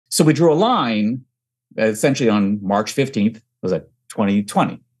So we drew a line essentially on March 15th, was it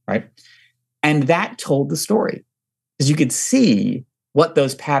 2020, right? And that told the story because you could see what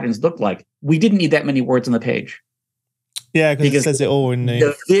those patterns looked like. We didn't need that many words on the page. Yeah, because it says it all in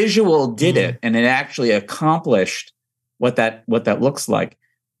the visual did it, and it actually accomplished what that looks like.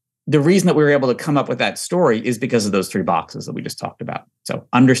 The reason that we were able to come up with that story is because of those 3 boxes that we just talked about. So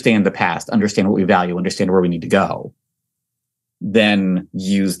understand the past, understand what we value, understand where we need to go. Then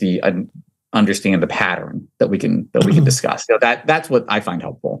use the understand the pattern that we can discuss. So that's what I find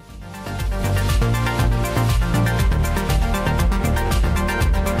helpful.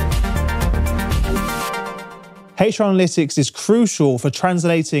 HR analytics is crucial for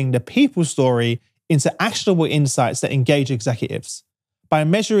translating the people story into actionable insights that engage executives. By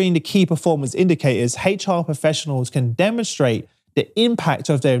measuring the key performance indicators, HR professionals can demonstrate the impact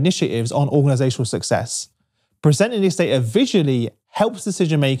of their initiatives on organizational success. Presenting this data visually helps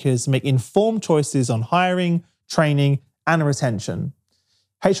decision makers make informed choices on hiring, training, and retention.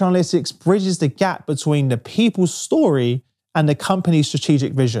 HR analytics bridges the gap between the people's story and the company's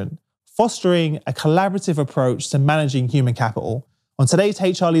strategic vision, fostering a collaborative approach to managing human capital. On today's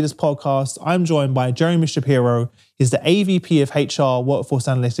HR Leaders podcast, I'm joined by Jeremy Shapiro. He's the AVP of HR Workforce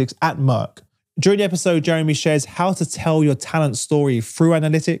Analytics at Merck. During the episode, Jeremy shares how to tell your talent story through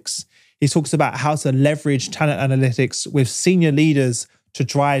analytics. He talks about how to leverage talent analytics with senior leaders to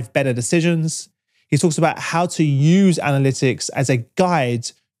drive better decisions. He talks about how to use analytics as a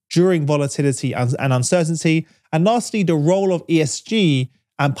guide during volatility and uncertainty. And lastly, the role of ESG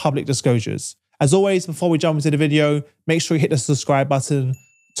and public disclosures. As always, before we jump into the video, make sure you hit the subscribe button,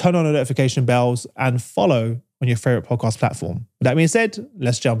 turn on the notification bells, and follow on your favorite podcast platform. With that being said,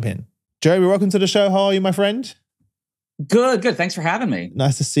 let's jump in. Jeremy, welcome to the show. How are you, my friend? Good. Thanks for having me.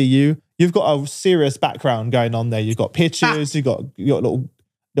 Nice to see you. You've got a serious background going on there. You've got pictures. You've got little.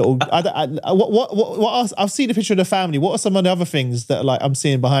 What else? I've seen the picture of the family. What are some of the other things that I'm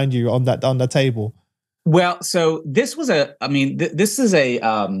seeing behind you on the table? Well, so this was this is a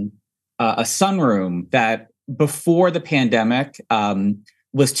sunroom that before the pandemic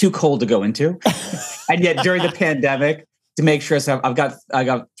was too cold to go into, and yet during the pandemic, to make sure. So I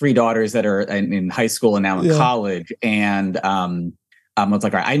got 3 daughters that are in high school and now in college, and I was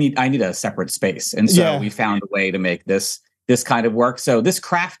like, all right, I need a separate space, and so we found a way to make this kind of work. So this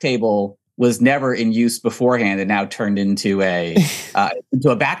craft table was never in use beforehand, and now turned into a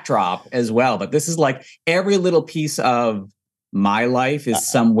backdrop as well. But this is like every little piece of my life is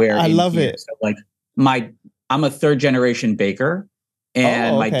somewhere. I love here. it. So I'm a 3rd generation baker,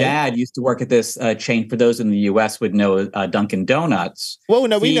 and my dad used to work at this chain. For those in the U.S. would know Dunkin' Donuts. Well,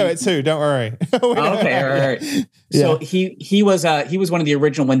 no, we know it too. Don't worry. Okay, all right. So he was one of the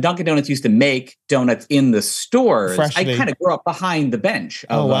original when Dunkin' Donuts used to make donuts in the stores. Freshly. I kind of grew up behind the bench.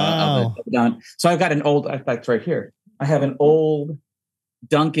 Of it. So I've got an old. In fact, right here, I have an old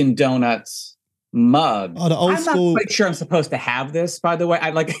Dunkin' Donuts mug. Oh, the old I'm school. not quite sure I'm supposed to have this, by the way.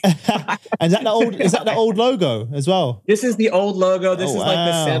 I like. Is that the old logo as well? This is the old logo. This is like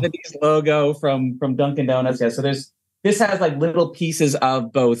the 70s logo from Dunkin' Donuts. Yeah. So this has like little pieces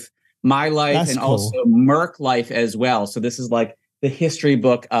of both my life and also Merck life as well. So this is like the history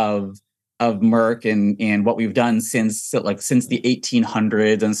book of Merck and what we've done since the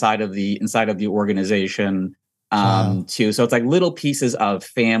 1800s inside of the organization too. So it's like little pieces of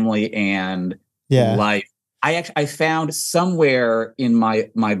family and life. I found somewhere in my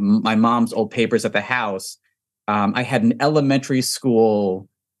mom's old papers at the house, I had an elementary school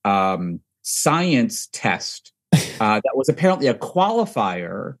science test that was apparently a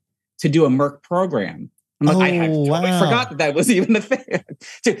qualifier to do a Merck program. I'm like, I totally forgot that was even the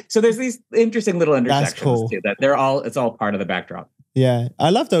thing. So there's these interesting little intersections too. That it's all part of the backdrop. Yeah, I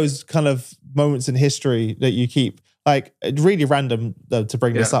love those kind of moments in history that you keep. Like, really random to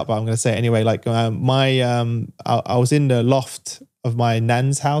bring this up, but I'm going to say it anyway. Like, I was in the loft of my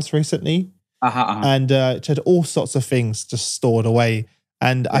nan's house recently, and she had all sorts of things just stored away.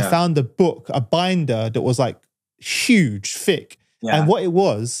 And I found a binder that was like huge, thick. Yeah. And what it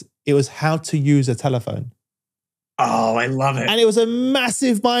was how to use a telephone. Oh, I love it. And it was a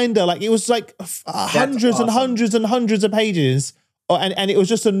massive binder. Like, it was like hundreds and hundreds and hundreds of pages. And it was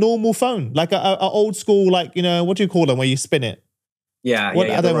just a normal phone, like a old school, like, what do you call them where you spin it? Yeah. I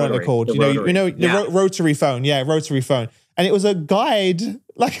don't know what they're called. The rotary phone. Yeah, rotary phone. And it was a guide,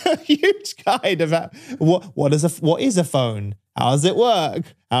 like a huge guide about what is a phone? How does it work?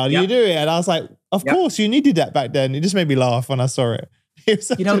 How do you do it? And I was like, of course you needed that back then. It just made me laugh when I saw it.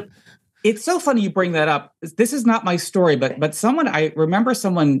 It's so funny you bring that up. This is not my story, but I remember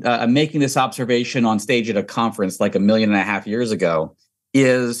someone making this observation on stage at a conference like 1.5 million years ago.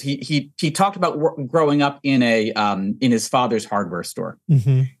 is he talked about growing up in in his father's hardware store,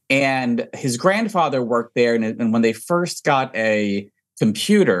 and his grandfather worked there. And when they first got a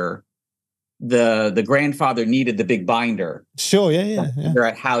computer, the grandfather needed the big binder. Sure, yeah. Figure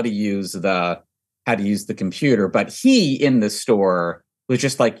out how to use the computer, but he in the store was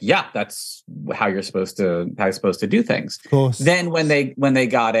just like, yeah, that's how you're supposed to do things. Of course. Then when they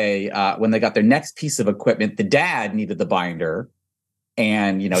got their next piece of equipment, the dad needed the binder.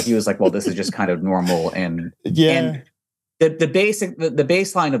 And, he was like, well, this is just kind of normal. And and the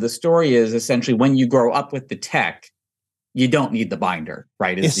baseline of the story is essentially when you grow up with the tech, you don't need the binder,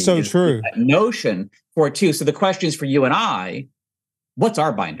 right? It's so true. That notion for it too. So the question is for you and I, what's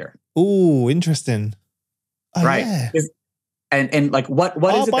our binder? Ooh, interesting. Oh, right. Yeah. And like what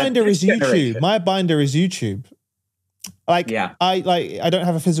our is it? Our binder is YouTube. My binder is YouTube. I don't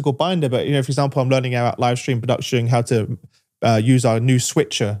have a physical binder, but for example, I'm learning about live stream production, how to use our new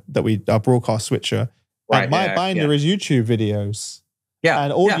switcher our broadcast switcher. Right, and my binder is YouTube videos. Yeah.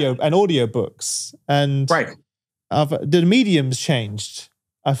 And audio books. And the medium's changed.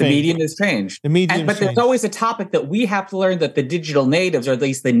 I think the medium has changed. But there's always a topic that we have to learn that the digital natives, or at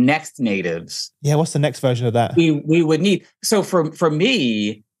least the next natives. Yeah, what's the next version of that? We would need. So for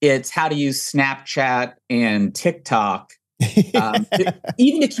me, it's how to use Snapchat and TikTok,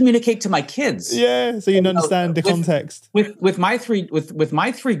 even to communicate to my kids. Yeah, so you understand the context. With my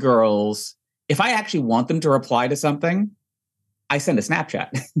three girls, if I actually want them to reply to something, I send a Snapchat.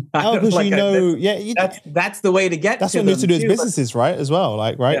 Because that's the way to get. That's what we need to do as businesses, right? As well,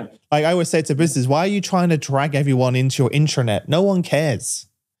 like Like I always say to business, why are you trying to drag everyone into your intranet? No one cares.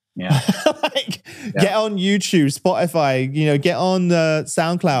 Yeah. Get on YouTube, Spotify. Get on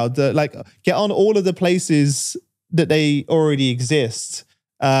SoundCloud. Get on all of the places that they already exist.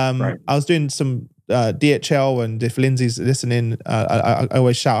 I was doing some DHL, and if Lindsay's listening, I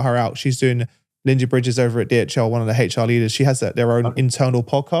always shout her out. She's doing. Lindsay Bridges over at DHL, one of the HR leaders, she has their own internal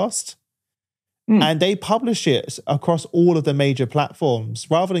podcast. And they publish it across all of the major platforms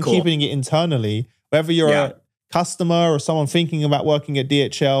rather than keeping it internally. Whether you're a customer or someone thinking about working at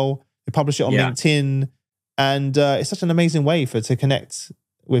DHL, you publish it on LinkedIn. And it's such an amazing way to connect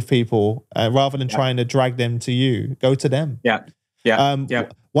with people rather than trying to drag them to you. Go to them.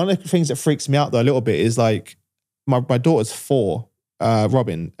 One of the things that freaks me out though a little bit is like my daughter's 4.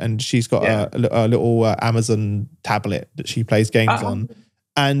 Robin, and she's got a little Amazon tablet that she plays games on.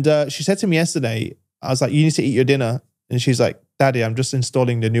 And she said to me yesterday, I was like, you need to eat your dinner. And she's like, Daddy, I'm just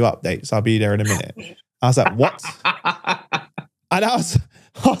installing the new updates. I'll be there in a minute. I was like, what? And I was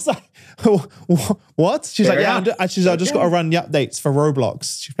like, what? She's like, yeah, I just got to run the updates for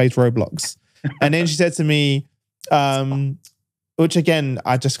Roblox. She plays Roblox. And then she said to me, which again,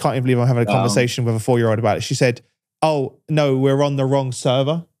 I just can't even believe I'm having a conversation with a 4-year-old about it. She said, oh, no, we're on the wrong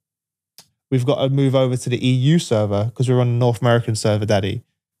server. We've got to move over to the EU server because we're on the North American server, Daddy.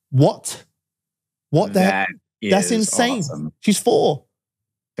 What? What the heck? That's insane. Awesome. She's 4.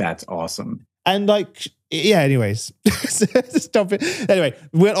 That's awesome. And anyways. Stop it. Anyway,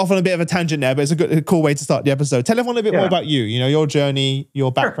 we went off on a bit of a tangent there, but it's a cool way to start the episode. Tell everyone a bit more about you, your journey,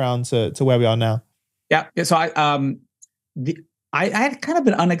 your background to where we are now. Yeah. So I had kind of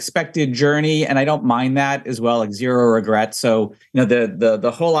an unexpected journey, and I don't mind that as well, like zero regrets. So,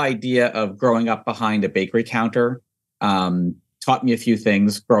 the whole idea of growing up behind a bakery counter taught me a few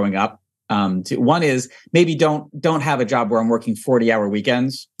things growing up. One is maybe don't have a job where I'm working 40-hour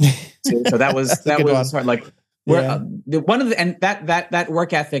weekends. So that was hard. Like one of the, and that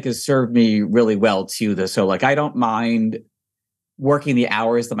work ethic has served me really well too. So like I don't mind working the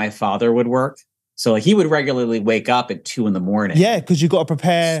hours that my father would work. So he would regularly wake up at 2 a.m. Yeah, because you got to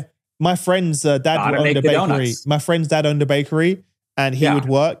prepare. My friend's dad owned a bakery. Donuts. My friend's dad owned a bakery, and he would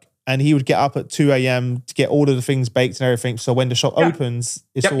work, and he would get up at 2 a.m. to get all of the things baked and everything. So when the shop opens,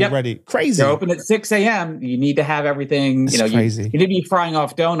 it's all ready. Crazy. They're open at 6 a.m. You need to have everything. That's crazy. You need to be frying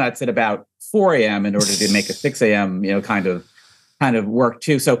off donuts at about 4 a.m. in order to make a 6 a.m. kind of work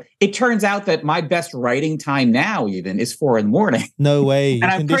too. So it turns out that my best writing time now even is 4 a.m. No way. And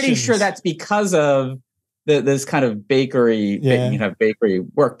I'm pretty sure that's because of this kind of bakery, bakery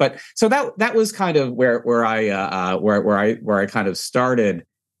work. But so that was kind of where I kind of started.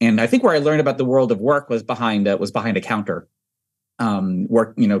 And I think where I learned about the world of work was behind a counter.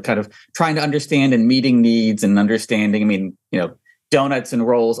 Work, kind of trying to understand and meeting needs and understanding. I mean, donuts and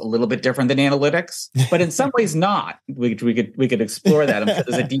rolls a little bit different than analytics, but in some ways not. We could explore that. I'm sure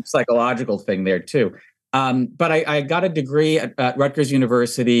there's a deep psychological thing there too. But I got a degree at Rutgers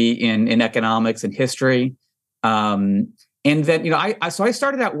University in economics and history. And then, I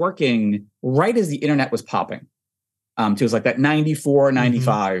started out working right as the internet was popping. It was like that 94,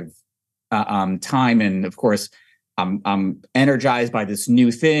 95 time. And of course, I'm energized by this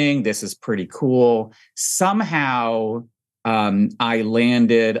new thing. This is pretty cool. Somehow, I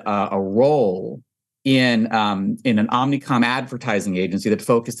landed a role in an Omnicom advertising agency that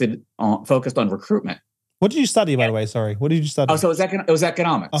focused on recruitment. What did you study, by the way? Sorry, what did you study? Oh, so it was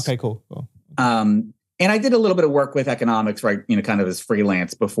economics. Okay, cool. And I did a little bit of work with economics, right? Kind of as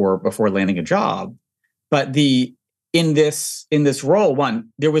freelance before landing a job. But in this role,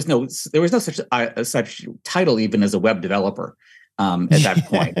 there was no such title even as a web developer at that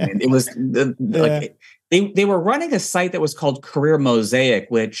point. I mean, it was like they were running a site that was called Career Mosaic,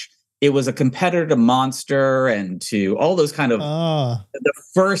 which it was a competitor to Monster and to all those kind of the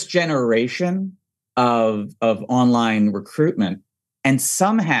first generation of online recruitment. And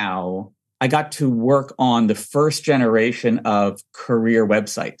somehow I got to work on the first generation of career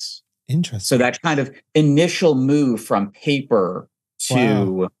websites. Interesting. So that kind of initial move from paper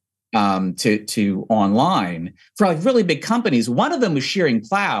to online for like really big companies. One of them was Shearing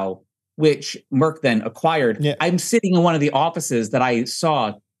Plow, which Merck then acquired. Yeah. I'm sitting in one of the offices that I saw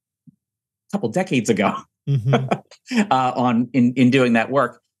a couple decades ago in doing that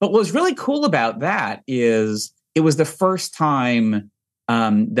work. But what was really cool about that is it was the first time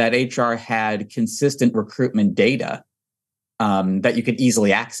that HR had consistent recruitment data that you could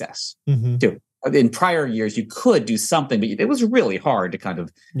easily access. In prior years, you could do something, but it was really hard to kind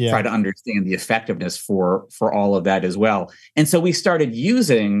of try to understand the effectiveness for all of that as well. And so we started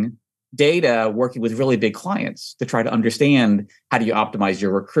using data, working with really big clients to try to understand how do you optimize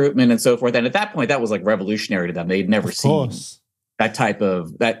your recruitment and so forth. And at that point, that was like revolutionary to them. They'd never seen that type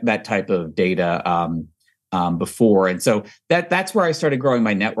of data before. And so that's where I started growing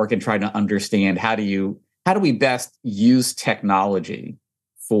my network and trying to understand how do we best use technology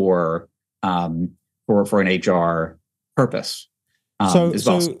for an HR purpose.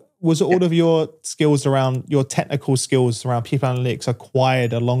 So was all of your skills around your technical skills around people analytics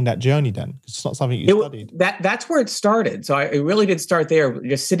acquired along that journey then? It's not something you studied. That's where it started. So I really did start there,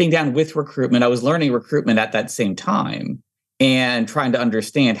 just sitting down with recruitment. I was learning recruitment at that same time and trying to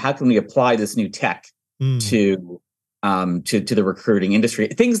understand how can we apply this new tech to the recruiting industry.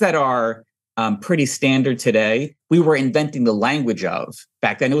 Things that are pretty standard today, we were inventing the language of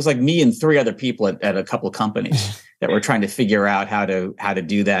back then. It was like me and three other people at a couple of companies that were trying to figure out how to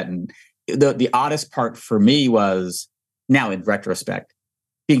do that. And the oddest part for me was, now in retrospect,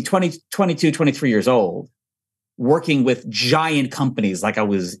 being 22, 23 years old, working with giant companies like I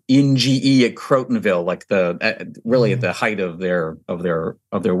was in GE at Crotonville, like really at the height of their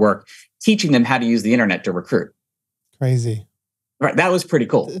work, teaching them how to use the internet to recruit. Crazy. Right, that was pretty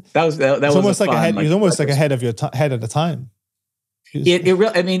cool. That was almost like ahead. It was almost like ahead of your head at the time. It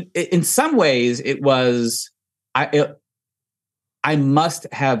really. I mean, in some ways, it was. I must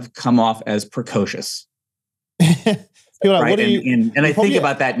have come off as precocious. People like, right? What do you? And I think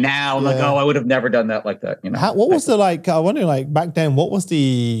about that now. I'm like, oh, I would have never done that like that. What was the like? I wonder, like back then, what was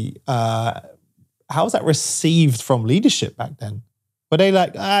the? How was that received from leadership back then? Were they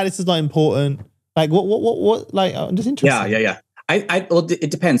like, this is not important? Like, what? Like, I'm just interested. Yeah. Well,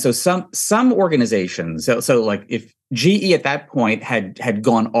 it depends. So some organizations, so like if GE at that point had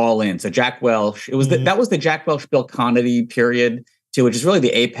gone all in. So Jack Welch, that was the Jack Welch Bill Connolly period too, which is really the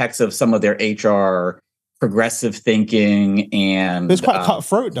apex of some of their HR progressive thinking. And it was quite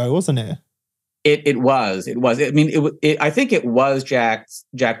cutthroat though, wasn't it? It was. I mean, I think it was Jack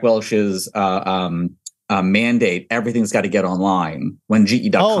Welch's mandate. Everything's got to get online when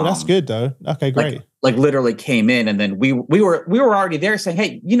GE.com. Oh, that's good though. Okay, great. Like literally came in, and then we were already there saying,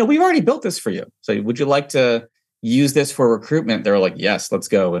 hey, we've already built this for you. So would you like to use this for recruitment? They were like, yes, let's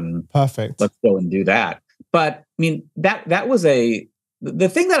go and perfect. Let's go and do that. But I mean, that was the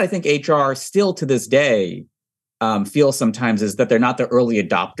thing that I think HR still to this day feels sometimes is that they're not the early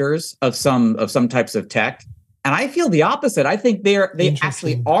adopters of some types of tech. And I feel the opposite. I think they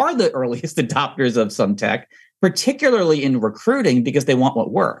actually are the earliest adopters of some tech, particularly in recruiting, because they want what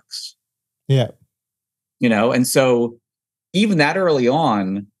works. Yeah. And so even that early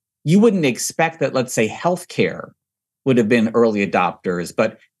on, you wouldn't expect that, let's say, healthcare would have been early adopters,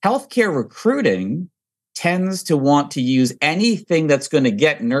 but healthcare recruiting tends to want to use anything that's going to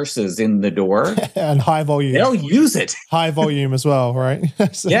get nurses in the door. And high volume. They'll use it. High volume as well, right?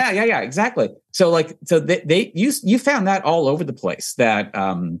 Yeah, exactly. So you found that all over the place, that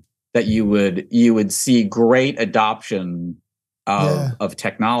you would see great adoption of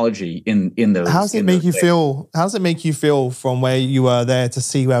technology in those. How does it make you feel? How does it make you feel from where you were there to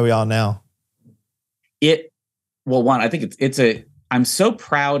see where we are now? I think I'm so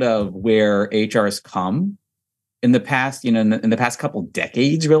proud of where HR has come in the past, in the past couple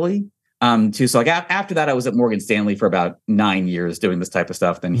decades, really. Too. So like after that, I was at Morgan Stanley for about 9 years doing this type of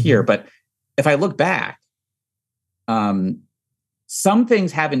stuff than here. But if I look back, some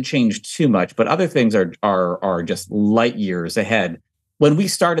things haven't changed too much, but other things are just light years ahead. When we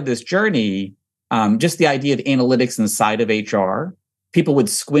started this journey, just the idea of analytics inside of HR, people would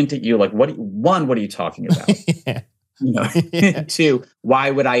squint at you like, what are you talking about? Yeah. Two, why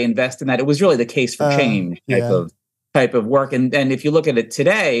would I invest in that? It was really the case for change type of work. And if you look at it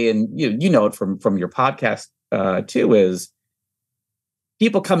today, and you know it from your podcast too, is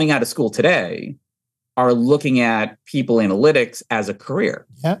people coming out of school today are looking at people analytics as a career.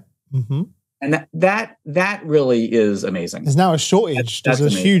 Yeah. Mm-hmm. And that really is amazing. There's now a shortage. That's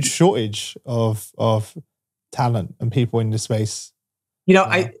There's a huge shortage of talent and people in the space.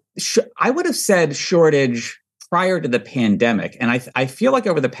 I would have said shortage prior to the pandemic. And I feel like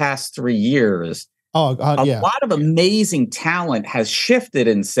over the past 3 years, a lot of amazing talent has shifted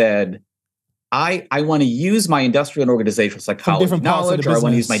and said, I want to use my industrial and organizational psychology knowledge, or I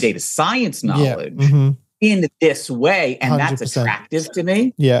want to use my data science knowledge in this way. And 100%. That's attractive to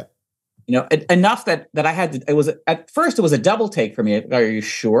me. Yeah. Enough that I had to, at first it was a double take for me. Are you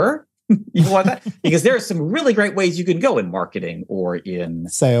sure you want that? Because there are some really great ways you can go in marketing or in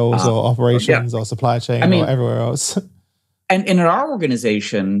sales or operations or supply chain or everywhere else. And in our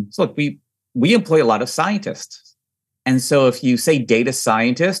organization, so look, we employ a lot of scientists. And so if you say data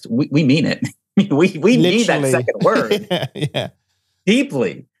scientist, we mean it. we need that second word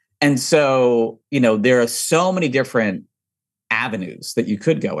deeply. And so, there are so many different avenues that you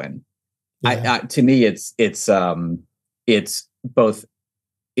could go in. Yeah. To me, it's both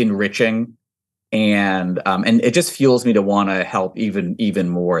enriching and it just fuels me to want to help even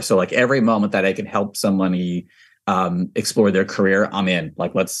more. So like every moment that I can help somebody explore their career, I'm in.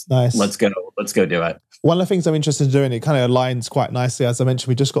 Like let's go do it. One of the things I'm interested in doing, it kind of aligns quite nicely. As I mentioned,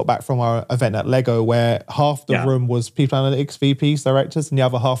 we just got back from our event at Lego where half the room was people analytics VPs, directors, and the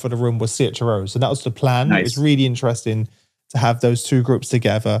other half of the room was CHROs. And that was the plan. Nice. It was really interesting to have those two groups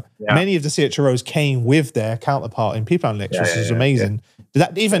together. Yeah. Many of the CHROs came with their counterpart in people analytics, which is amazing.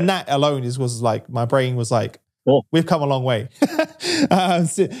 Yeah. That alone was like, my brain was like, cool. We've come a long way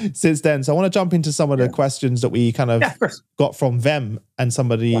since then. So I want to jump into some of the questions that we kind of got from them and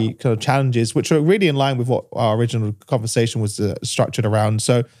some of the kind of challenges, which are really in line with what our original conversation was structured around.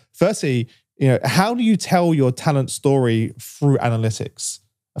 So firstly, how do you tell your talent story through analytics?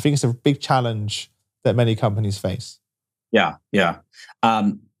 I think it's a big challenge that many companies face. Yeah.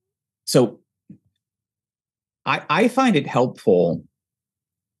 So I find it helpful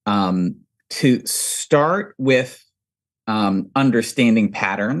to start with understanding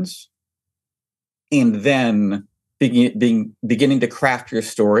patterns and then beginning to craft your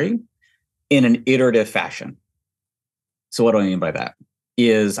story in an iterative fashion. So what do I mean by that?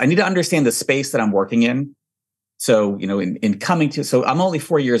 Is I need to understand the space that I'm working in. So, in coming to, so I'm only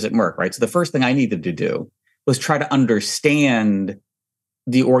 4 years at Merck, right? So the first thing I needed to do was try to understand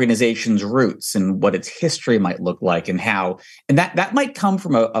the organization's roots and what its history might look like and how, and that might come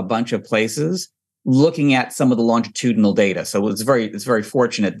from a bunch of places, looking at some of the longitudinal data. So it's very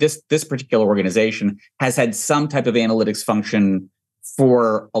fortunate. This particular organization has had some type of analytics function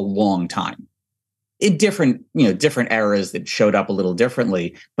for a long time. In different eras that showed up a little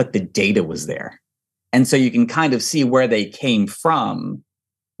differently, but the data was there. And so you can kind of see where they came from.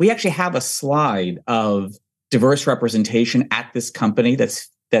 We actually have a slide of diverse representation at this company that's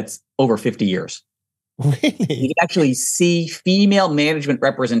over 50 years. Really? You can actually see female management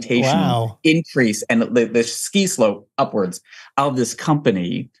representation increase and the ski slope upwards of this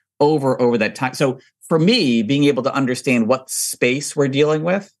company over that time. So for me, being able to understand what space we're dealing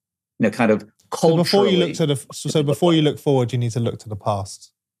with, kind of culturally. So before you look forward, you need to look to the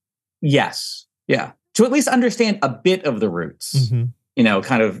past. Yes. Yeah. To at least understand a bit of the roots. Mm-hmm.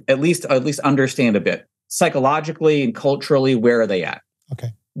 Kind of at least understand a bit. Psychologically and culturally, where are they at? Okay.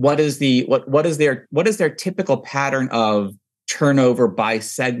 What is their typical pattern of turnover by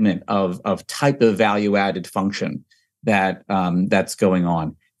segment of type of value added function that's going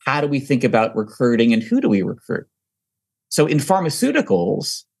on? How do we think about recruiting and who do we recruit? So in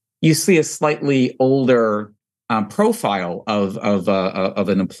pharmaceuticals, you see a slightly older profile of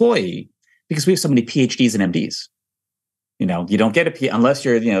an employee because we have so many PhDs and MDs. You don't get unless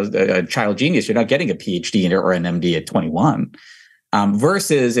you're, a child genius, you're not getting a PhD or an MD at 21.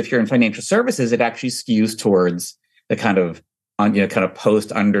 Versus if you're in financial services, it actually skews towards the kind of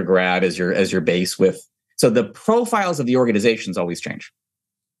post undergrad as your base with. So the profiles of the organizations always change.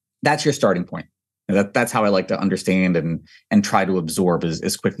 That's your starting point. That's how I like to understand and try to absorb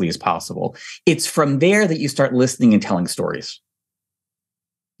as quickly as possible. It's from there that you start listening and telling stories.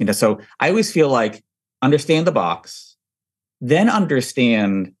 So I always feel like understand the box, then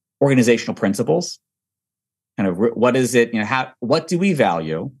understand organizational principles. Kind of what is it? What do we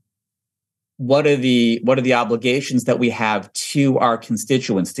value? What are the obligations that we have to our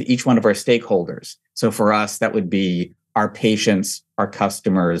constituents, to each one of our stakeholders? So for us, that would be our patients, our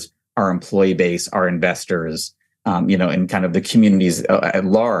customers, our employee base, our investors, and kind of the communities at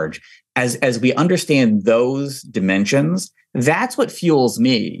large. As we understand those dimensions, that's what fuels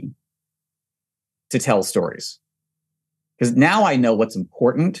me to tell stories. Because now I know what's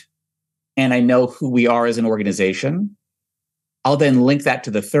important and I know who we are as an organization. I'll then link that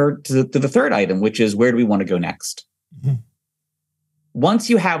to the third item, which is where do we want to go next? Mm-hmm. Once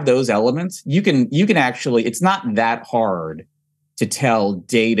you have those elements, you can actually, it's not that hard to tell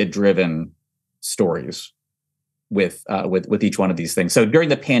data-driven stories with each one of these things. So during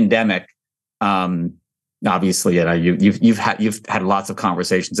the pandemic, obviously, you've had lots of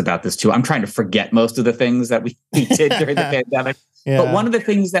conversations about this too. I'm trying to forget most of the things that we did during the pandemic. Yeah. But one of the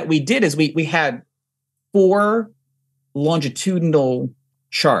things that we did is we had 4 longitudinal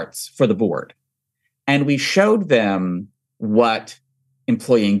charts for the board, and we showed them what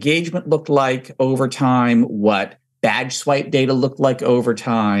employee engagement looked like over time, what badge swipe data looked like over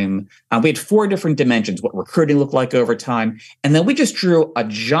time. We had 4 different dimensions, what recruiting looked like over time. And then we just drew a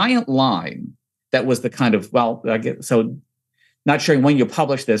giant line that was the kind of, so not sure when you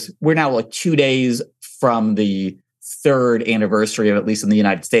publish this, we're now like 2 days from the 3rd anniversary of, at least in the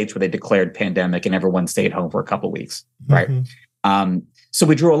United States, where they declared pandemic and everyone stayed home for a couple of weeks, right? Mm-hmm. So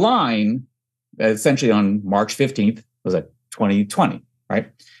we drew a line essentially on March 15th, was it 2020,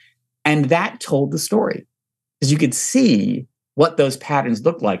 right? And that told the story. Because you could see what those patterns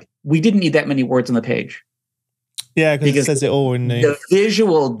looked like. We didn't need that many words on the page. Yeah, because it says it all in the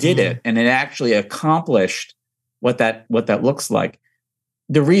visual did it, and it actually accomplished what that looks like.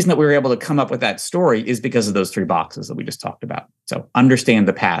 The reason that we were able to come up with that story is because of those 3 boxes that we just talked about. So understand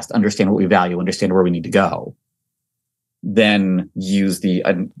the past, understand what we value, understand where we need to go. Then use the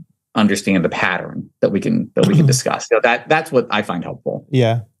understand the pattern that we can discuss. So that's what I find helpful.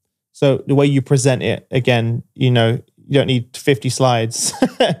 Yeah. So the way you present it, again, you don't need 50 slides.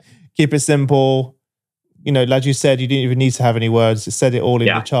 Keep it simple. Like you said, you didn't even need to have any words. It said it all in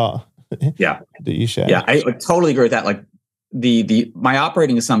the chart. Yeah. That you share. Yeah, I totally agree with that. Like my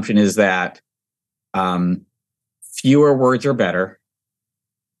operating assumption is that fewer words are better.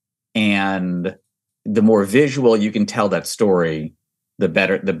 And the more visual you can tell that story, the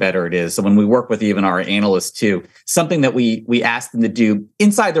better it is. So when we work with even our analysts too, something that we ask them to do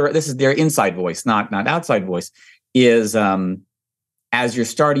this is their inside voice, not outside voice, is as you're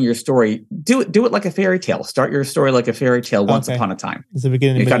starting your story, do it like a fairy tale. Start your story like a fairy tale. Once upon a time. It's the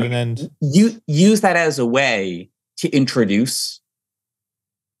beginning, middle, and end. You use that as a way to introduce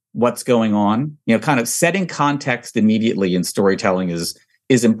what's going on. Kind of setting context immediately in storytelling is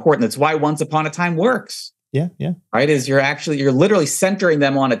important. That's why Once Upon a Time works. Yeah. Right? You're literally centering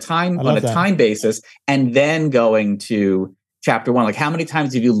them on a time basis, and then going to chapter 1. Like, how many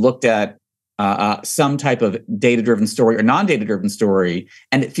times have you looked at some type of data-driven story or non-data-driven story,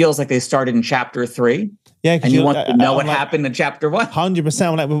 and it feels like they started in chapter 3? Yeah, and you want to know what happened in chapter 1. 100%.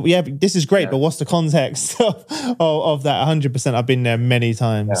 I'm like, well, yeah, this is great, but what's the context of that? 100%. I've been there many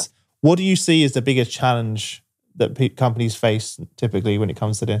times. Yeah. What do you see as the biggest challenge that companies face typically when it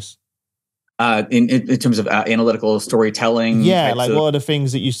comes to this? In terms of analytical storytelling? Yeah, like what are the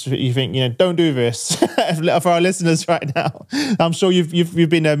things that you think, don't do this for our listeners right now? I'm sure you've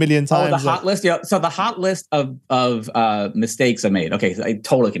been there a million times. Oh, the hot list? Yeah. So the hot list of mistakes I made. Okay, so I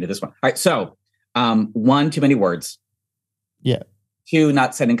totally can do this one. All right, so 1, too many words. Yeah. 2,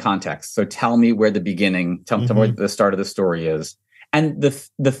 not setting context. So tell me where the beginning, tell me where the start of the story is. And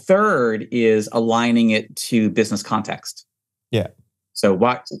the third is aligning it to business context. Yeah. So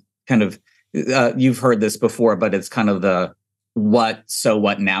what kind of, you've heard this before, but it's kind of the what, so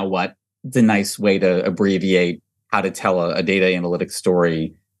what, now what. It's a nice way to abbreviate how to tell a data analytics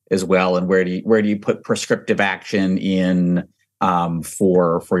story as well. And where do you put prescriptive action in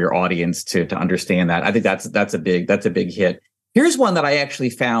for your audience to understand that. I think that's a big hit. Here's one that I actually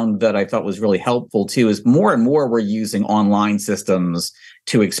found that I thought was really helpful too, is more and more we're using online systems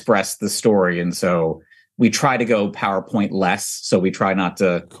to express the story. And so we try to go PowerPoint less. So we try not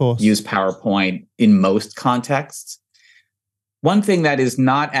to use PowerPoint in most contexts. One thing that is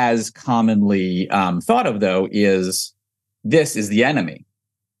not as commonly thought of, though, is this is the enemy,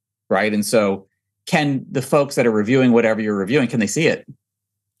 right? And so can the folks that are reviewing whatever you're reviewing, can they see it?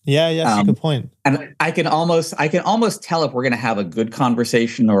 Yeah, that's a good point. And I can almost tell if we're going to have a good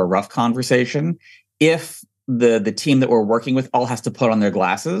conversation or a rough conversation if the team that we're working with all has to put on their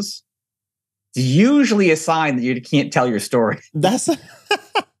glasses. It's usually a sign that you can't tell your story. That's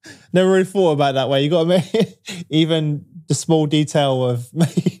never really thought about it that way. You got to make even the small detail of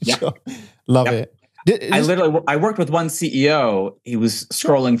making sure. Love it. I worked with one CEO. He was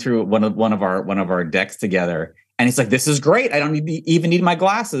scrolling through one of our decks together, and he's like, "This is great. I don't even need my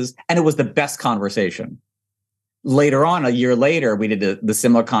glasses." And it was the best conversation. Later on, a year later, we did the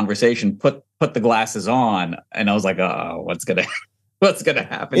similar conversation. Put the glasses on, and I was like, "Oh, what's gonna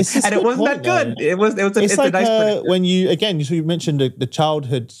happen?" And it wasn't that good. Though. It's like a nice when you mentioned the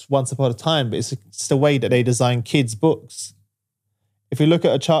childhood once upon a time, but it's the way that they design kids' books. If you look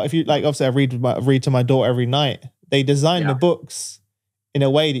at a chart, if you like, obviously I read to my daughter every night. They design the books in a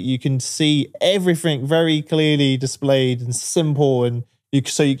way that you can see everything very clearly displayed and simple, and you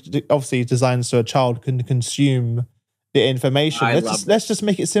obviously designed so a child can consume the information. Let's just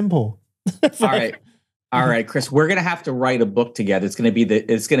make it simple. All right, Chris, we're gonna have to write a book together. It's gonna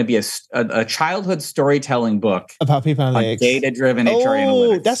be a childhood storytelling book about people analytics, data-driven HR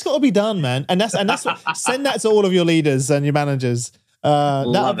analytics. That's got to be done, man. And that's send that to all of your leaders and your managers.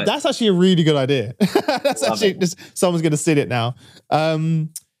 That's actually a really good idea. Someone's going to see it now.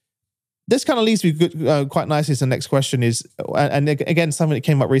 This kind of leads me quite nicely to the next question is, and again, something that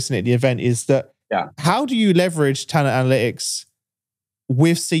came up recently at the event is that how do you leverage talent analytics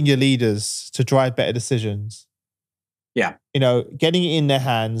with senior leaders to drive better decisions? Yeah. Getting it in their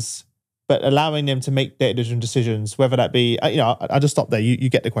hands, but allowing them to make data-driven decisions, whether that be, I'll just stop there. You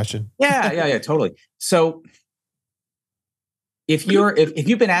get the question. Yeah, totally. So if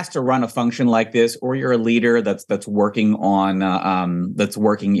you've been asked to run a function like this, or you're a leader that's working on that's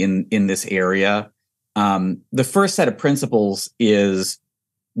working in this area, the first set of principles is,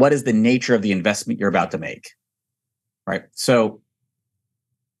 what is the nature of the investment you're about to make, right? So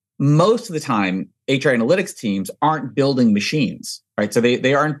most of the time, HR analytics teams aren't building machines, right? So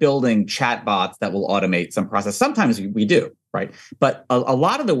they aren't building chatbots that will automate some process. Sometimes we do, right? But a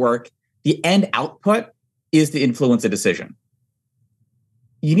lot of the work, the end output is to influence a decision.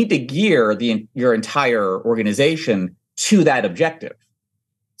 You need to gear your entire organization to that objective.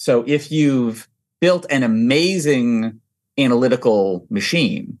 So if you've built an amazing analytical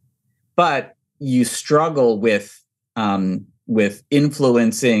machine, but you struggle with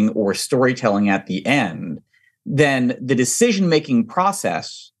influencing or storytelling at the end, then the decision-making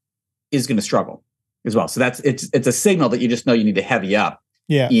process is going to struggle as well. So it's a signal that you just know you need to heavy up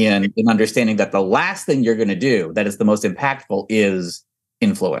in understanding that the last thing you're going to do that is the most impactful is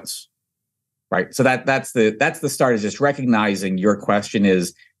influence, right? So that's the start, is just recognizing your question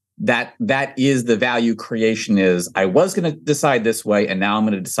is that is the value creation is, I was going to decide this way, and now I'm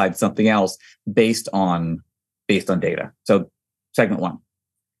going to decide something else based on data. So segment one.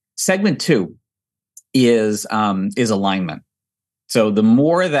 Segment two is alignment. So the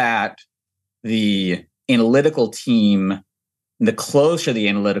more that the analytical team, the closer the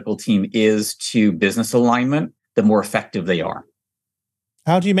analytical team is to business alignment, the more effective they are.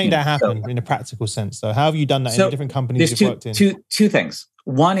 How do you make that happen in a practical sense? So how have you done that in the different companies you've worked in? Two things.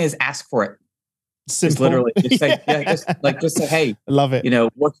 One is ask for it. Simple. Just literally just say, just say, hey, I love it.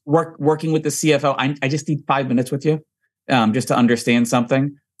 Working with the CFO, I just need 5 minutes with you, just to understand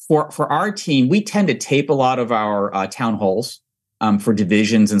something. For our team, we tend to tape a lot of our town halls for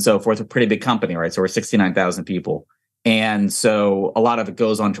divisions and so forth. We're a pretty big company, right? So we're 69,000 people. And so a lot of it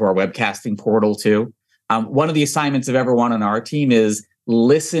goes onto our webcasting portal too. One of the assignments of everyone on our team is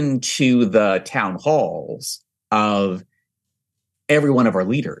listen to the town halls of every one of our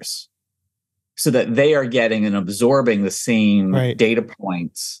leaders so that they are getting and absorbing the same data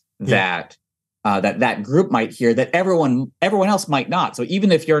points that group might hear that everyone else might not. So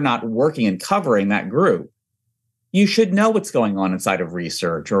even if you're not working and covering that group, you should know what's going on inside of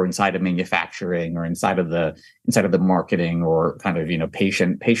research or inside of manufacturing or inside of the marketing or kind of,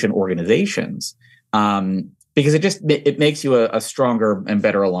 patient organizations. Because it makes you a stronger and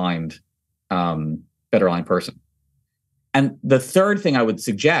better aligned person. And the third thing I would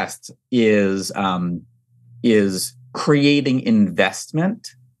suggest is creating investment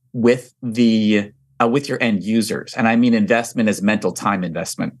with your end users. And I mean investment as mental time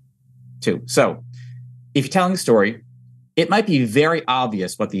investment too. So if you're telling a story, it might be very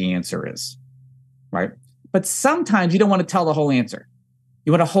obvious what the answer is, right? But sometimes you don't want to tell the whole answer.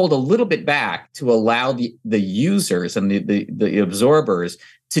 You want to hold a little bit back to allow the users and the absorbers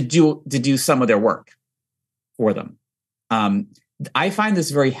to do some of their work for them. I find this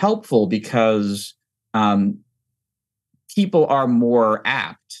very helpful because people are more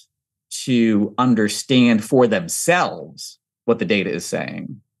apt to understand for themselves what the data is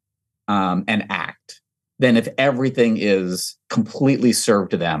saying and act than if everything is completely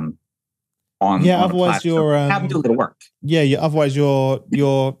served to them on otherwise you're have to do a little work. Otherwise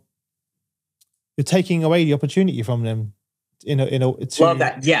you're taking away the opportunity from them. Love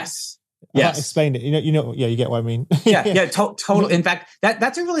that. Yes. I can't explain it. You get what I mean. Total. In fact,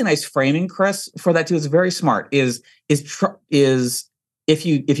 that's a really nice framing, Chris, for that too. It's very smart. Is if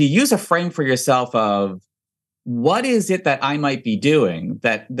you use a frame for yourself of what is it that I might be doing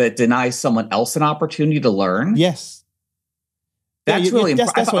that denies someone else an opportunity to learn? Yes. That's really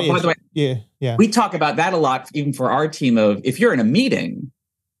important. That's by the way, we talk about that a lot, even for our team. Of if you're in a meeting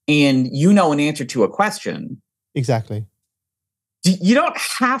and you know an answer to a question, exactly. You don't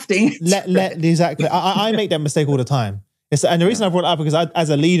have to answer. Exactly. I make that mistake all the time. And the reason I brought it up because as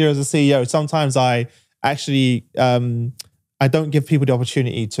a leader, as a CEO, sometimes I actually I don't give people the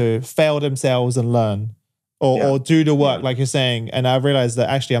opportunity to fail themselves and learn or do the work like you're saying. And I realized that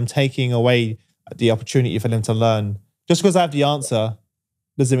actually I'm taking away the opportunity for them to learn. Just because I have the answer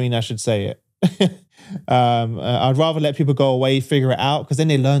doesn't mean I should say it. I'd rather let people go away, figure it out, because then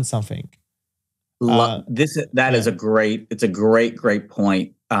they learn something. Is a great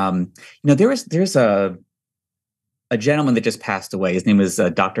point. There's a gentleman that just passed away. His name is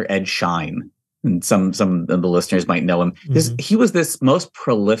Dr. Ed Schein, and some of the listeners might know him. He was this most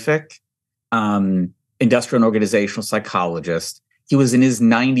prolific industrial and organizational psychologist. He was in his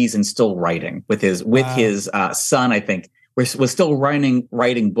 90s and still writing with his son, I think, was still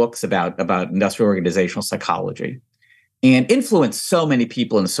writing books about industrial organizational psychology. And influenced so many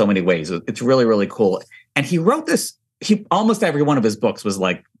people in so many ways. It's really, really cool. And he wrote this. Almost every one of his books was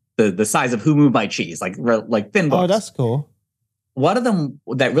like the size of Who Moved My Cheese, like thin books. Oh, that's cool. One of them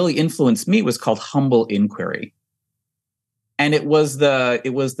that really influenced me was called Humble Inquiry, and it was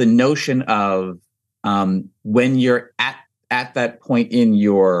the notion of when you're at that point in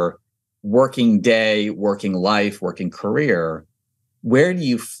your working day, working life, working career, where do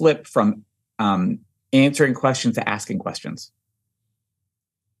you flip from answering questions to asking questions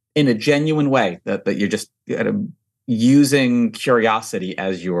in a genuine way that you're just using curiosity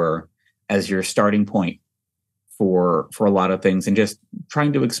as your starting point for a lot of things and just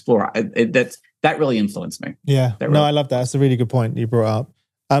trying to explore. That really influenced me. Yeah, I love that. That's a really good point you brought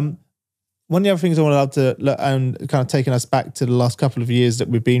up. One of the other things I wanted to look and kind of taking us back to the last couple of years that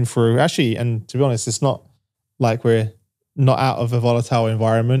we've been through, actually, and to be honest, it's not like we're not out of a volatile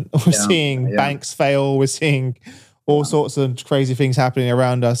environment. We're seeing banks fail. We're seeing all sorts of crazy things happening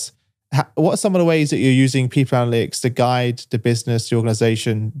around us. What are some of the ways that you're using people analytics to guide the business, the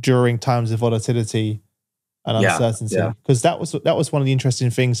organization during times of volatility and uncertainty? Because that was one of the interesting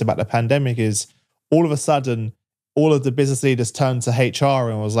things about the pandemic is all of a sudden, all of the business leaders turned to HR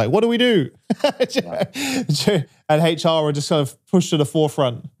and was like, what do we do? And HR were just kind of pushed to the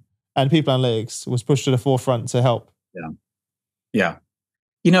forefront, and people analytics was pushed to the forefront to help. Yeah.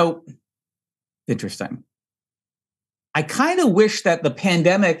 Interesting. I kind of wish that the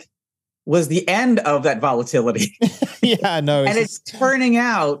pandemic was the end of that volatility. I know. And it's turning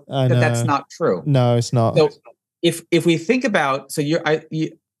out that that's not true. No, it's not. So if we think about, I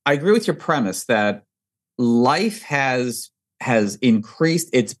agree with your premise that life has increased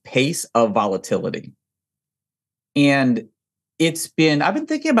its pace of volatility. And I've been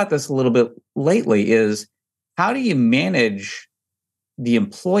thinking about this a little bit lately, is how do you manage the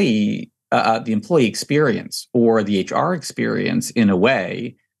employee experience or the HR experience in a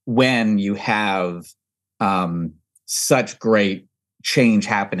way when you have such great change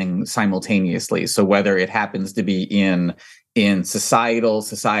happening simultaneously? So whether it happens to be in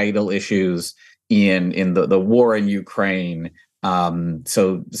societal issues, in the war in Ukraine,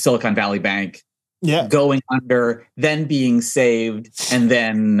 so Silicon Valley Bank going under, then being saved, and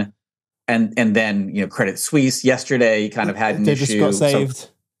then Credit Suisse yesterday kind of had an issue. Just got saved.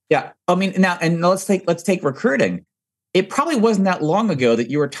 So, I mean, now let's take recruiting. It probably wasn't that long ago that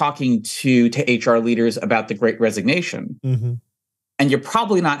you were talking to HR leaders about the Great Resignation, and you're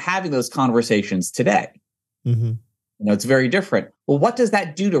probably not having those conversations today. It's very different. Well, what does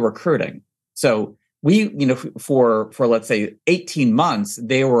that do to recruiting? So we, for let's say 18 months,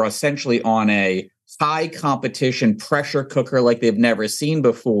 they were essentially on a high competition pressure cooker like they've never seen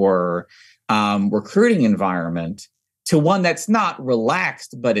before recruiting environment, to one that's not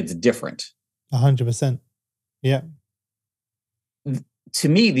relaxed, but it's different. 100%. Yeah. To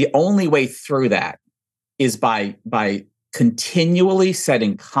me, the only way through that is by continually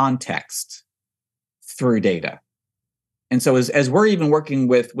setting context through data. And so as we're even working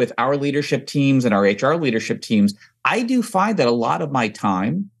with our leadership teams and our HR leadership teams, I do find that a lot of my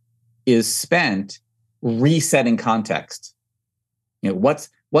time is spent resetting context. What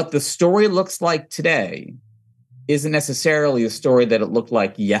the story looks like today isn't necessarily the story that it looked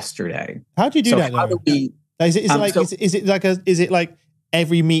like yesterday. How do you do that? Though? Is it like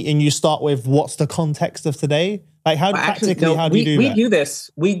every meeting you start with what's the context of today? Like how do you do that?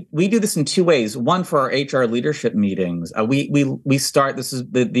 We do this in two ways. One, for our HR leadership meetings, we start. This is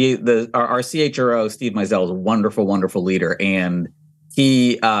our CHRO, Steve Mizell, is a wonderful leader, and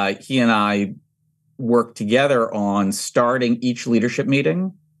he and I work together on starting each leadership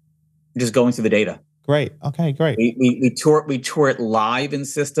meeting, just going through the data. Great. Okay, great. We tour it live in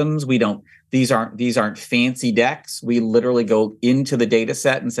systems. We don't. These aren't fancy decks. We literally go into the data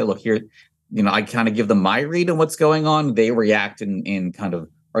set and say, look here. I kind of give them my read on what's going on. They react and kind of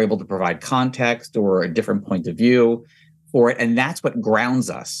are able to provide context or a different point of view for it, and that's what grounds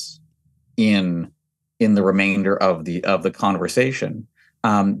us in the remainder of the conversation,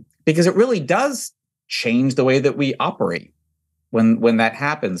 because it really does change the way that we operate when that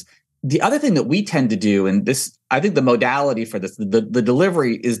happens. The other thing that we tend to do, and this, I think the modality for this, the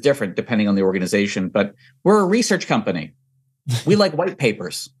delivery is different depending on the organization, but we're a research company. We like white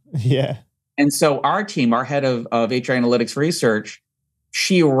papers. Yeah. And so our team, our head of HR analytics research,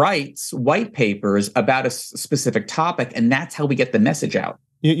 she writes white papers about a specific topic, and that's how we get the message out.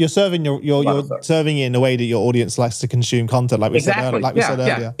 You're serving you're serving it in a way that your audience likes to consume content, like we said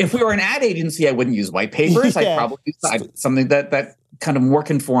earlier. If we were an ad agency, I wouldn't use white papers. I'd probably use something that kind of more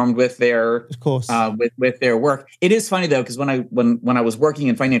conformed with their, of course, with their work. It is funny though, because when I was working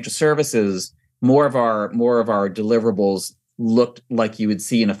in financial services, more of our deliverables looked like you would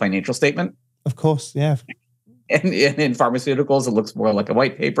see in a financial statement. Of course, yeah. And in pharmaceuticals, it looks more like a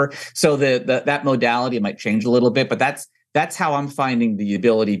white paper. So that modality might change a little bit, but that's how I'm finding the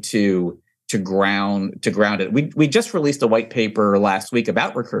ability to ground it. We just released a white paper last week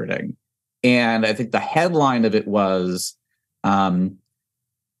about recruiting, and I think the headline of it was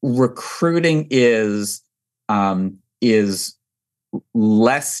recruiting is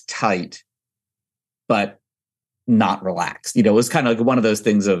less tight, but not relaxed. It was kind of like one of those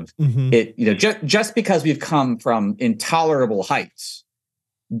things of it. Just because we've come from intolerable heights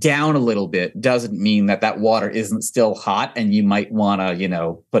down a little bit doesn't mean that water isn't still hot, and you might want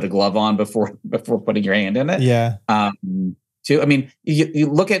to put a glove on before putting your hand in it. Yeah. You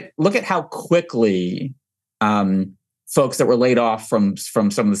look at how quickly folks that were laid off from some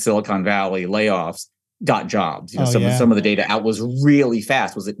of the Silicon Valley layoffs got jobs. Some of the data out was really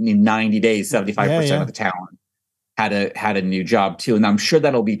fast. Was it in 90 days? 75% of the talent had a new job too, and I'm sure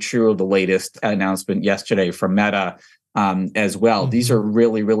that'll be true of the latest announcement yesterday from Meta as well. These are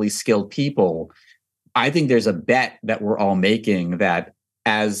really, really skilled people. I think there's a bet that we're all making that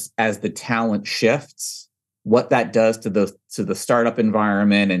as the talent shifts, what that does to the startup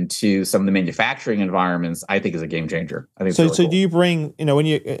environment and to some of the manufacturing environments, I think is a game changer. I think so. Really so cool. Do you bring when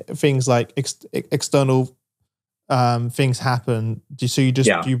you things like external things happen? Do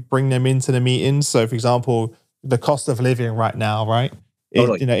you bring them into the meetings? So, for example, the cost of living right now, right?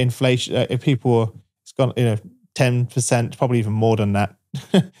 Totally. Inflation. If people, it's gone 10%, probably even more than that,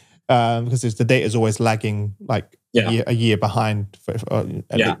 because the data is always lagging a year behind,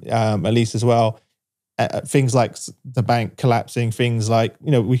 at least as well. Things like the bank collapsing, things like,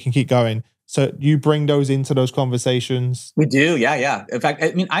 we can keep going. So you bring those into those conversations? We do, yeah. In fact,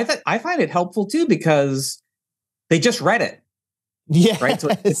 I find it helpful too, because they just read it. Yeah. Right. So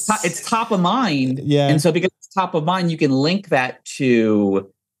it's top of mind. Yeah. And so because it's top of mind, you can link that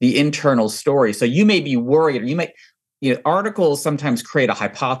to the internal story. So you may be worried, or you might, articles sometimes create a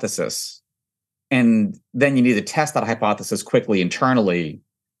hypothesis, and then you need to test that hypothesis quickly internally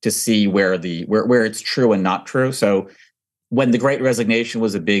to see where it's true and not true. So when the Great Resignation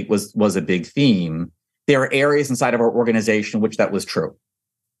was a big theme, there are areas inside of our organization which that was true.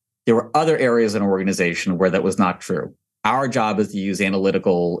 There were other areas in our organization where that was not true. Our job is to use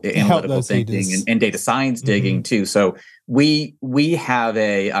analytical thinking and data science digging too. So we have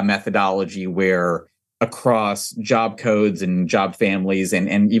a methodology where across job codes and job families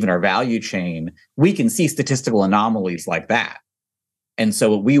and even our value chain, we can see statistical anomalies like that. And so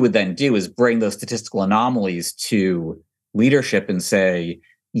what we would then do is bring those statistical anomalies to leadership and say,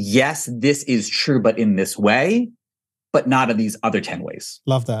 yes, this is true, but in this way, but not in these other 10 ways.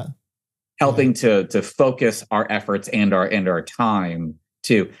 Love that. Helping to focus our efforts and our time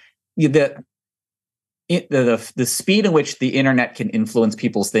to the speed in which the internet can influence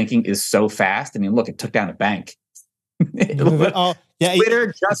people's thinking is so fast. I mean, look, it took down a bank. You Yeah,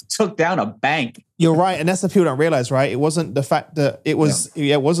 Twitter just took down a bank. You're right, and that's the people don't realize, right? It wasn't the fact that it was.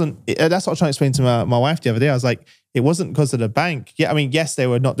 Yeah. It wasn't. That's what I was trying to explain to my wife the other day. I was like, it wasn't because of the bank. Yeah, I mean, yes, they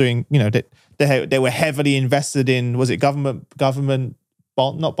were not doing. They were heavily invested in. Was it government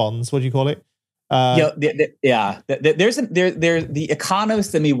bond, not bonds? What do you call it? There's the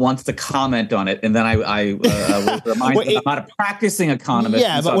economist in me wants to comment on it, and then I will remind you I'm not a practicing economist.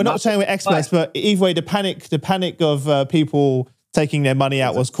 Yeah, but we're not saying we're experts. But either way, the panic of people taking their money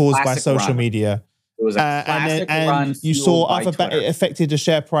out was caused by social media. It was a classic run. And you saw it affected the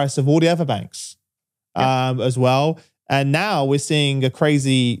share price of all the other banks as well. And now we're seeing a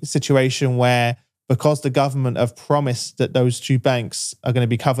crazy situation where, because the government have promised that those two banks are going to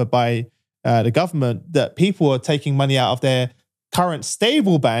be covered by the government, that people are taking money out of their current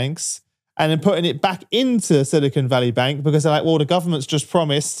stable banks and then putting it back into Silicon Valley Bank, because they're like, well, the government's just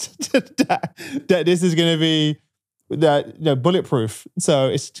promised that this is going to be bulletproof. So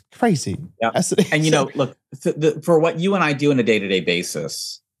it's crazy. Yeah. And look, for what you and I do on a day-to-day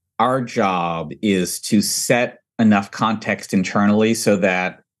basis, our job is to set enough context internally so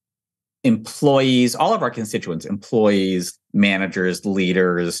that employees, all of our constituents, employees, managers,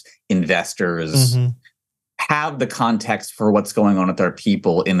 leaders, investors, have the context for what's going on with our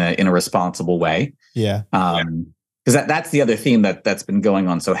people in a responsible way. Yeah. Because that's the other theme that's been going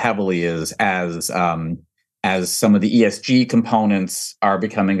on so heavily, is as some of the ESG components are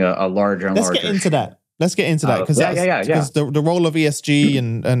becoming a larger and larger. Let's get into that because because the role of ESG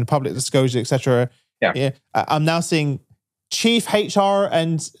and public disclosure, etc. Yeah, I'm now seeing chief HR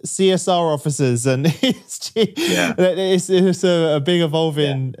and CSR officers, and it's a big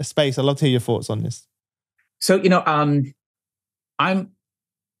evolving space. I'd love to hear your thoughts on this. So I'm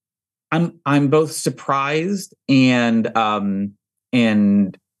both surprised and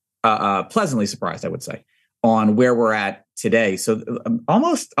pleasantly surprised, I would say, on where we're at today. So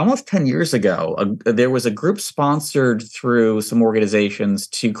almost 10 years ago, there was a group sponsored through some organizations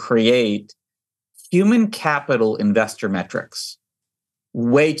to create human capital investor metrics.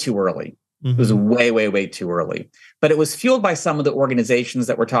 Way too early. It was way too early. But it was fueled by some of the organizations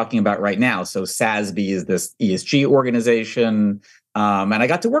that we're talking about right now. So SASB is this ESG organization. And I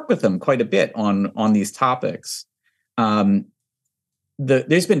got to work with them quite a bit on these topics.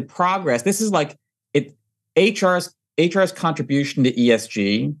 There's been progress. This is like HR's contribution to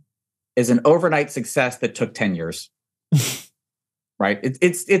ESG is an overnight success that took 10 years. Right?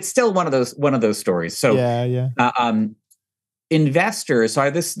 It's still one of those stories. So investors. So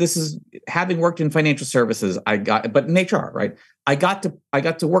this is, having worked in financial services, but in HR, right? I got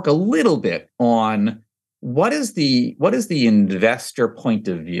to work a little bit on what is the investor point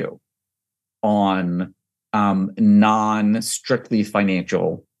of view on non-strictly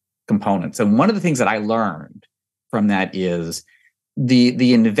financial components. And one of the things that I learned from that is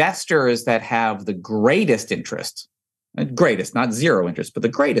the investors that have the greatest interest, not zero interest, but the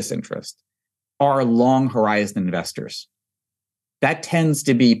greatest interest, are long horizon investors. That tends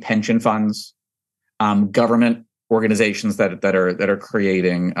to be pension funds, government organizations that are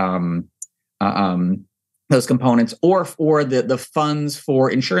creating those components, or the funds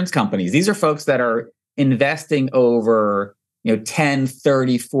for insurance companies. These are folks that are investing over 10,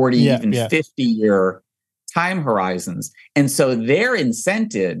 30, 40, even 50-year time horizons. And so they're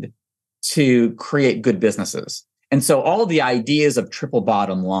incented to create good businesses. And so all the ideas of triple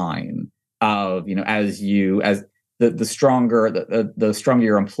bottom line of, as the stronger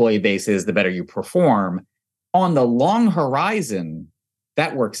your employee base is, the better you perform. On the long horizon,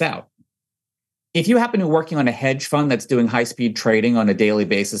 that works out. If you happen to be working on a hedge fund that's doing high-speed trading on a daily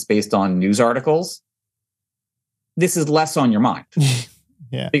basis based on news articles, this is less on your mind.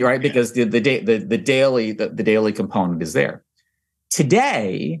 Right? Because the daily component is there.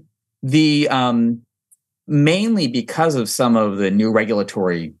 Today, mainly because of some of the new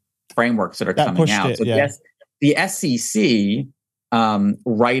regulatory frameworks that are coming out. The SEC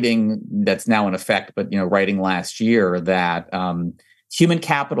writing that's now in effect, but writing last year that human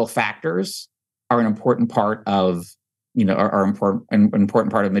capital factors are an important part of are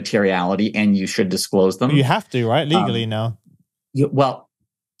important part of materiality, and you should disclose them. You have to, right? Legally now. Well,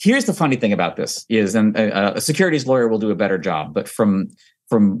 here's the funny thing about this is, and a securities lawyer will do a better job, but from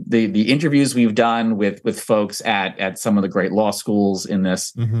the interviews we've done with folks at some of the great law schools in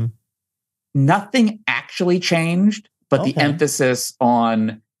this, nothing actually changed, but the emphasis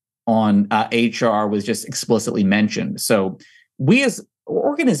on HR was just explicitly mentioned. So we as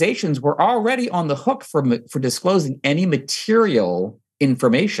organizations were already on the hook for disclosing any material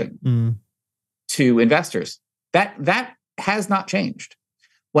information to investors. That has not changed.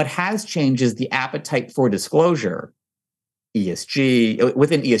 What has changed is the appetite for disclosure. ESG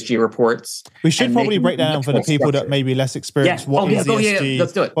within ESG reports. We should probably break down for the people that may be less experienced. Yeah. What is ESG?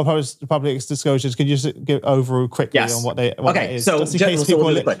 Let's do it. What public disclosures? Could you just give over quickly on what that is? So just in case people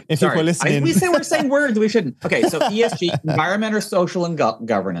are listening. We're saying words we shouldn't. Okay, so ESG, environmental, social, and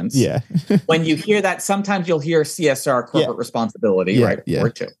governance. Yeah. When you hear that, sometimes you'll hear CSR, corporate responsibility, right? Yeah. Or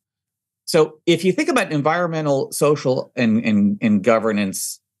two. So if you think about environmental, social, and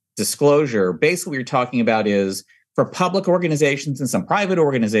governance disclosure, basically what you're talking about is for public organizations and some private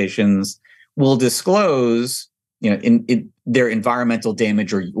organizations will disclose, in their environmental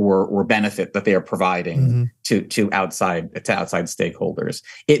damage or benefit that they are providing to outside stakeholders.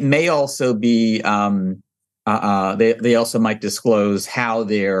 It may also be they also might disclose how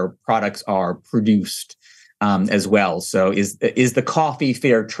their products are produced as well. So is the coffee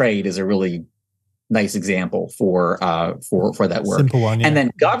fair trade is a really nice example for that work. Simple one, yeah. And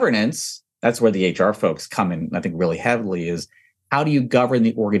then governance. That's where the HR folks come in, I think, really heavily is how do you govern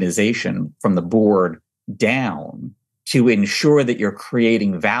the organization from the board down to ensure that you're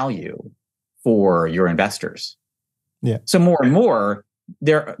creating value for your investors? Yeah. So more and more,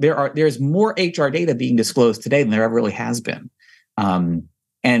 there's more HR data being disclosed today than there ever really has been. And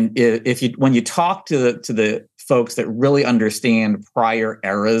when you talk to the folks that really understand prior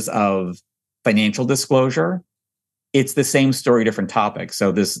eras of financial disclosure, it's the same story, different topic.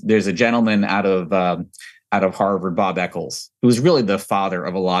 So there's a gentleman out of Harvard, Bob Eccles, who's really the father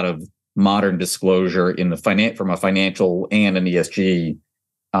of a lot of modern disclosure in the from a financial and an ESG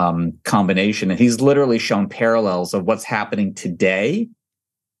combination. And he's literally shown parallels of what's happening today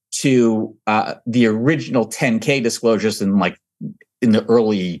to the original 10K disclosures in the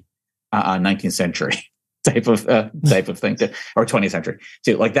early 19th century. type of thing, or 20th century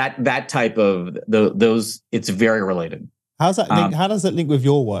too. Like that type of those. It's very related. How's that link? How does that link with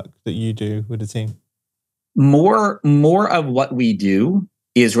your work that you do with the team? More of what we do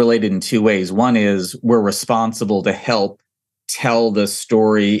is related in two ways. One is we're responsible to help tell the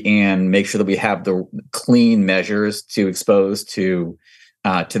story and make sure that we have the clean measures to expose to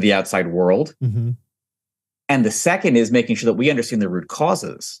the outside world. Mm-hmm. And the second is making sure that we understand the root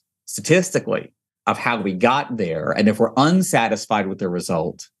causes statistically of how we got there, and if we're unsatisfied with the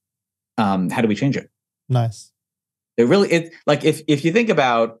result, how do we change it? Nice. If you think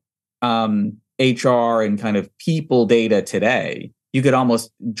about HR and kind of people data today, you could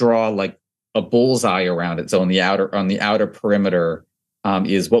almost draw like a bullseye around it. So on the outer perimeter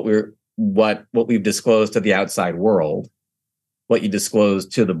is what we've disclosed to the outside world, what you disclose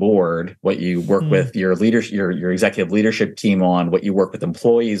to the board, what you work with your leadership, your executive leadership team on, what you work with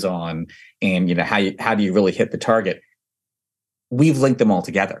employees on, and how do you really hit the target? We've linked them all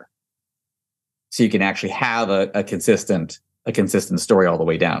together, so you can actually have a consistent story all the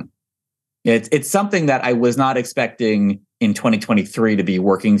way down. It's something that I was not expecting in 2023 to be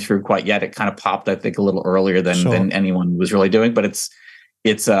working through quite yet. It kind of popped, I think, a little earlier than anyone was really doing, but it's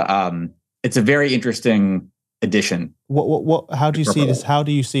a very interesting addition. How do you see this? How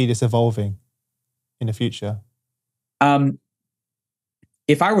do you see this evolving in the future?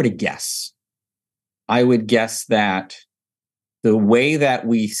 If I were to guess, I would guess that the way that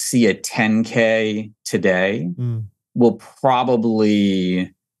we see a 10K today will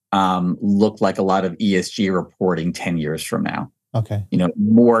probably look like a lot of ESG reporting 10 years from now. Okay.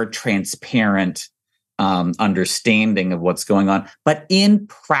 More transparent understanding of what's going on, but in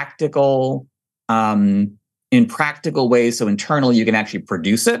practical ways. So internally, you can actually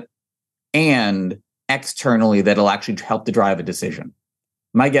produce it, and externally, that'll actually help to drive a decision.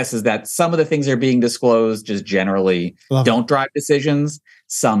 My guess is that some of the things that are being disclosed just generally don't drive decisions.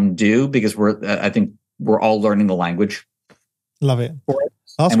 Some do, because I think we're all learning the language. Love it.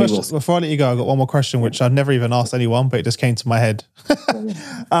 Last question before I let you go. I've got one more question, which I've never even asked anyone, but it just came to my head.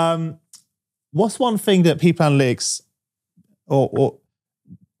 What's one thing that people analytics or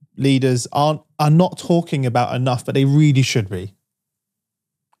leaders are not talking about enough, but they really should be?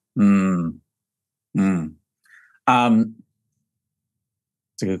 It's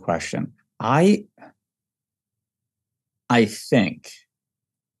a good question. I think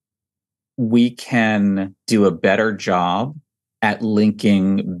we can do a better job at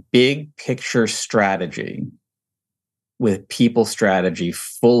linking big picture strategy with people strategy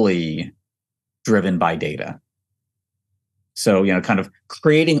fully driven by data. So, kind of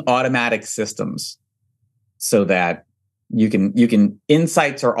creating automatic systems so that you can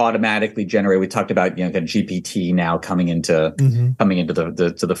insights are automatically generated. We talked about, kind of GPT now coming into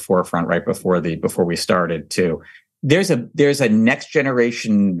the forefront right before we started too. There's a next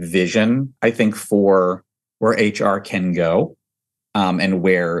generation vision, I think, for where HR can go, and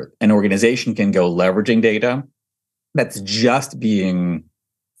where an organization can go leveraging data. that's just being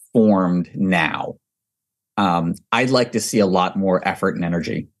formed now, I'd like to see a lot more effort and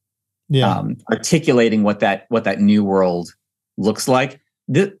energy. Articulating what that new world looks like.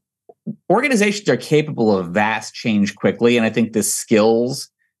 The organizations are capable of vast change quickly, and I think this skills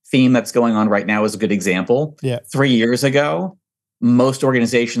theme that's going on right now is a good example. 3 years ago, most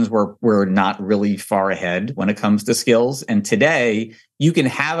organizations were not really far ahead when it comes to skills, and today you can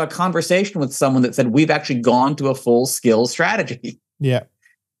have a conversation with someone that said we've actually gone to a full skills strategy.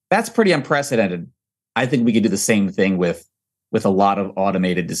 That's pretty unprecedented. I think we could do the same thing with a lot of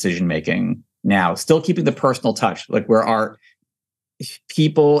automated decision making now, still keeping the personal touch, like where our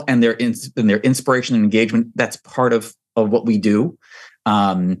people and their inspiration and engagement, that's part of what we do.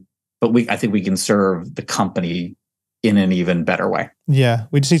 But I think we can serve the company in an even better way. Yeah,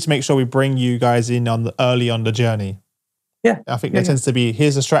 we just need to make sure we bring you guys in early on the journey. I think there tends to be,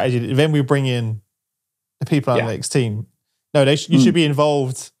 here's a strategy. Then we bring in the people analytics team. No, you should be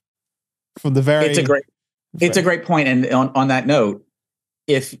involved from the very. It's a great point. And on that note,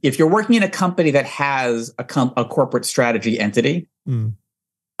 if you're working in a company that has a corporate strategy entity,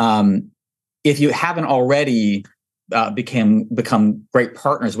 if you haven't already become great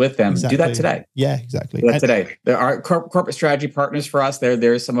partners with them, do that today. Yeah, exactly. Do that today. There are corporate strategy partners for us.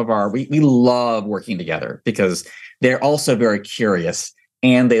 There's some of we love working together because they're also very curious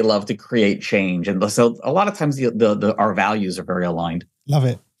and they love to create change. And so a lot of times our values are very aligned. Love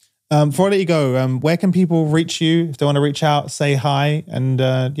it. Before I let you go, where can people reach you if they want to reach out, say hi, and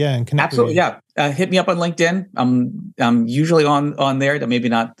and connect? Absolutely, with you? Hit me up on LinkedIn. I'm usually on there. Maybe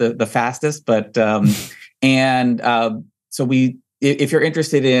not the fastest, but so if you're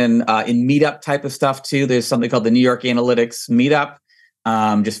interested in meetup type of stuff too, there's something called the New York Analytics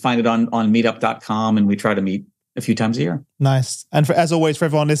Meetup. Just find it on meetup.com, and we try to meet a few times a year. Nice. And as always, for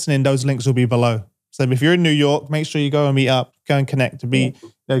everyone listening, those links will be below. So if you're in New York, make sure you go and meet up, go and connect,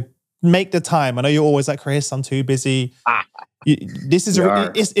 make the time. I know you're always like, Chris, I'm too busy.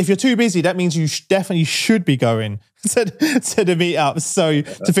 If you're too busy, that means you definitely should be going to the meetup. So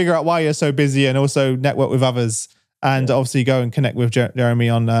to figure out why you're so busy and also network with others, and obviously go and connect with Jeremy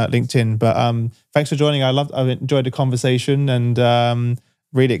on LinkedIn. But thanks for joining. I've enjoyed the conversation, and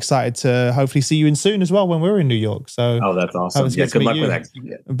really excited to hopefully see you in soon as well when we're in New York. So that's awesome. Good luck with that.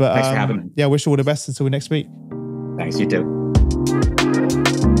 But thanks for having me. Yeah, wish you all the best until next week. Thanks, you too.